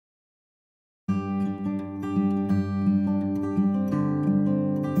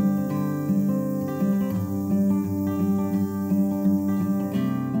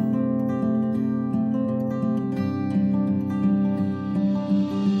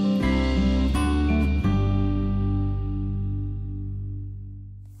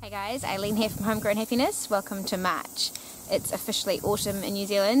Guys, Aileen here from Homegrown Happiness. Welcome to March. It's officially autumn in New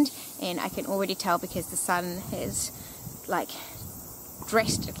Zealand and I can already tell because the sun has like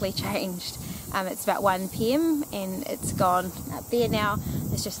drastically changed. It's about 1 PM and it's gone up there now.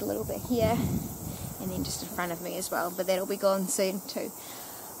 There's just a little bit here and then just in front of me as well, but that'll be gone soon too.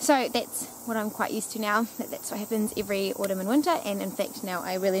 So that's what I'm quite used to now. That's what happens every autumn and winter, and in fact now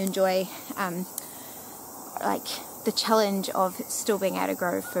I really enjoy like the challenge of still being able to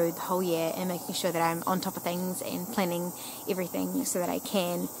grow food the whole year and making sure that I'm on top of things and planning everything so that I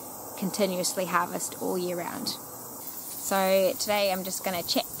can continuously harvest all year round. So today I'm just going to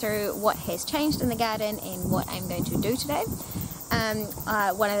chat through what has changed in the garden and what I'm going to do today.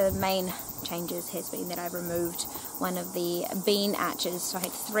 One of the main changes has been that I've removed one of the bean arches. So I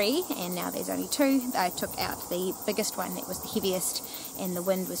had 3 and now there's only 2. I took out the biggest one that was the heaviest and the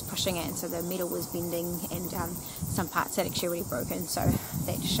wind was pushing it, and so the metal was bending and some parts had actually already broken, so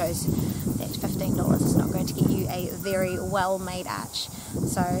that shows that $15 is not going to get you a very well made arch.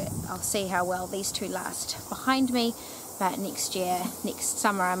 So I'll see how well these 2 last behind me, but next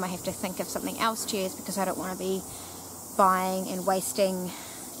summer I might have to think of something else to use because I don't want to be buying and wasting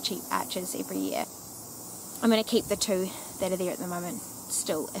cheap arches every year. I'm going to keep the 2 that are there at the moment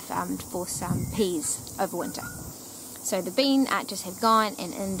still for some peas over winter. So the bean arches have gone,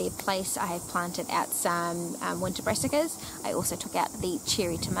 and in their place I have planted out some winter brassicas. I also took out the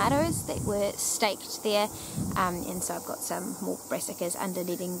cherry tomatoes that were staked there, and so I've got some more brassicas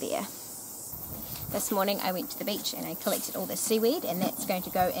underneathing there. This morning I went to the beach and I collected all the seaweed, and that's going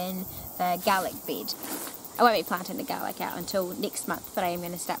to go in the garlic bed. I won't be planting the garlic out until next month, but I am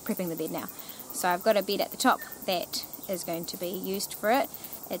going to start prepping the bed now. So I've got a bed at the top that is going to be used for it.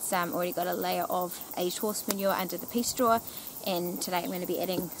 It's already got a layer of aged horse manure under the pea straw, and today I'm going to be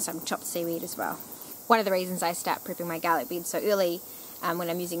adding some chopped seaweed as well. One of the reasons I start prepping my garlic bed so early when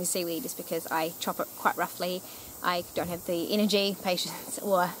I'm using seaweed is because I chop it quite roughly. I don't have the energy, patience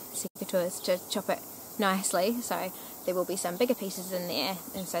or secateurs to chop it nicely, so there will be some bigger pieces in there,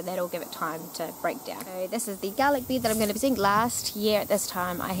 and so that'll give it time to break down. So this is the garlic bed that I'm going to be using. Last year at this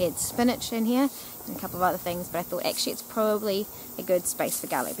time I had spinach in here and a couple of other things, but I thought actually it's probably a good space for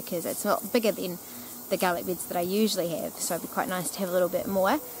garlic because it's not bigger than the garlic beds that I usually have, so it'd be quite nice to have a little bit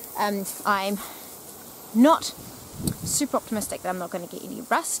more. I'm not super optimistic that I'm not going to get any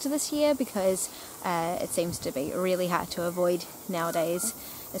rust this year because it seems to be really hard to avoid nowadays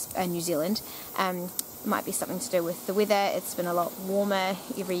in New Zealand. Might be something to do with the weather. It's been a lot warmer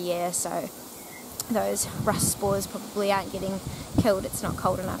every year, so those rust spores probably aren't getting killed. It's not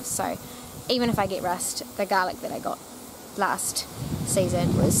cold enough, so even if I get rust, the garlic that I got last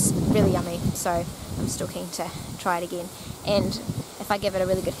season was really yummy, so I'm still keen to try it again. And if I give it a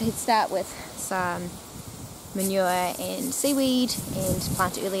really good head start with some manure and seaweed and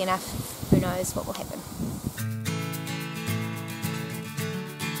plant it early enough, who knows what will happen.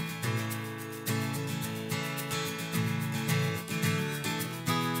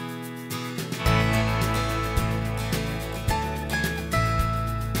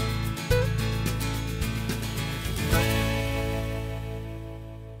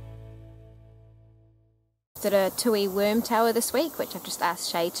 Did a tui worm tower this week, which I've just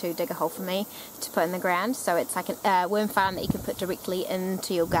asked Shay to dig a hole for me to put in the ground, so it's like a worm farm that you can put directly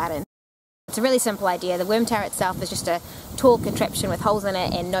into your garden. It's a really simple idea. The worm tower itself is just a tall contraption with holes in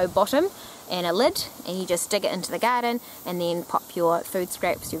it and no bottom and a lid, and you just dig it into the garden and then pop your food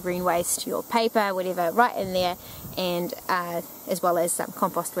scraps, your green waste, your paper, whatever, right in there, and as well as some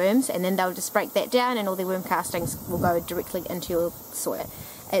compost worms, and then they'll just break that down and all the worm castings will go directly into your soil.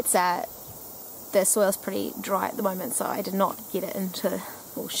 It's the soil's pretty dry at the moment, so I did not get it into,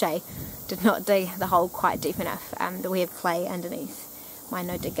 well, Shay did not dig the hole quite deep enough. We have clay underneath my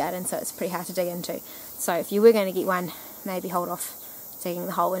no-dig garden, so it's pretty hard to dig into. So if you were going to get one, maybe hold off digging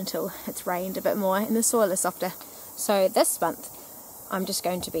the hole until it's rained a bit more and the soil is softer. So this month I'm just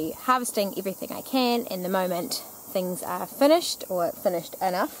going to be harvesting everything I can, and the moment things are finished or finished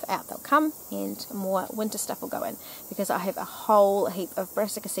enough, out they'll come and more winter stuff will go in, because I have a whole heap of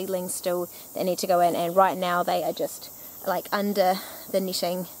brassica seedlings still that need to go in, and right now they are just like under the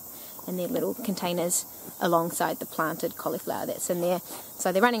netting in their little containers alongside the planted cauliflower that's in there,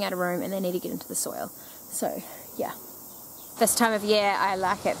 so they're running out of room and they need to get into the soil. So yeah, this time of year I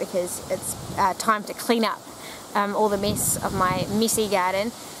like it because it's time to clean up all the mess of my messy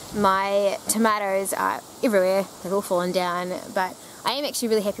garden. My tomatoes are everywhere, they've all fallen down, but I am actually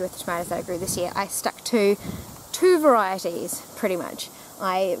really happy with the tomatoes that I grew this year. I stuck to 2 varieties pretty much.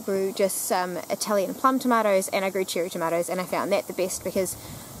 I grew just some Italian plum tomatoes and I grew cherry tomatoes, and I found that the best because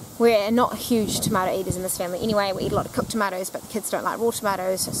We're not huge tomato eaters in this family anyway. We eat a lot of cooked tomatoes, but the kids don't like raw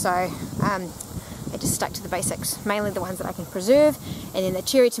tomatoes, so I just stuck to the basics, mainly the ones that I can preserve, and then the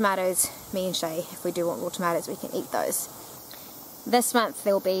cherry tomatoes, me and Shay, if we do want raw tomatoes, we can eat those. This month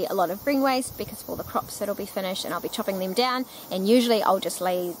there will be a lot of green waste because of all the crops that'll be finished, and I'll be chopping them down, and usually I'll just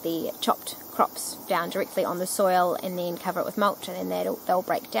lay the chopped crops down directly on the soil and then cover it with mulch, and then they'll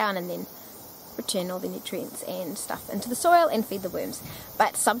break down and then return all the nutrients and stuff into the soil and feed the worms.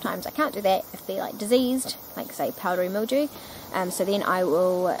 But sometimes I can't do that if they're like diseased, like say powdery mildew, so then I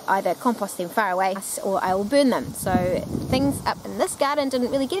will either compost them far away or I will burn them. So things up in this garden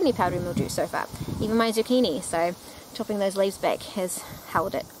didn't really get any powdery mildew so far, even my zucchini, so chopping those leaves back has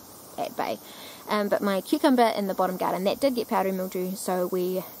held it at bay. But my cucumber in the bottom garden, that did get powdery mildew, so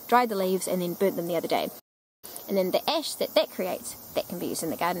we dried the leaves and then burnt them the other day. And then the ash that creates, that can be used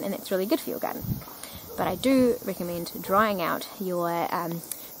in the garden, and that's really good for your garden. But I do recommend drying out your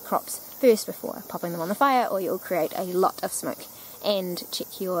crops first before popping them on the fire, or you'll create a lot of smoke. And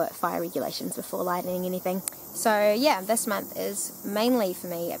check your fire regulations before lighting anything. So yeah, this month is mainly for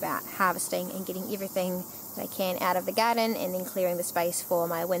me about harvesting and getting everything that I can out of the garden, and then clearing the space for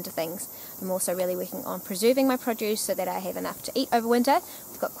my winter things. I'm also really working on preserving my produce so that I have enough to eat over winter.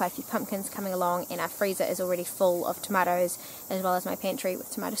 We've got quite a few pumpkins coming along, and our freezer is already full of tomatoes, as well as my pantry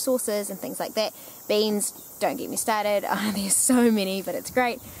with tomato sauces and things like that. Beans, don't get me started. There's so many, but it's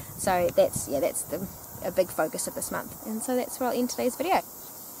great. So that's a big focus of this month, and so that's where I'll end today's video.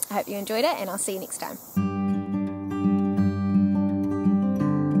 I hope you enjoyed it, and I'll see you next time.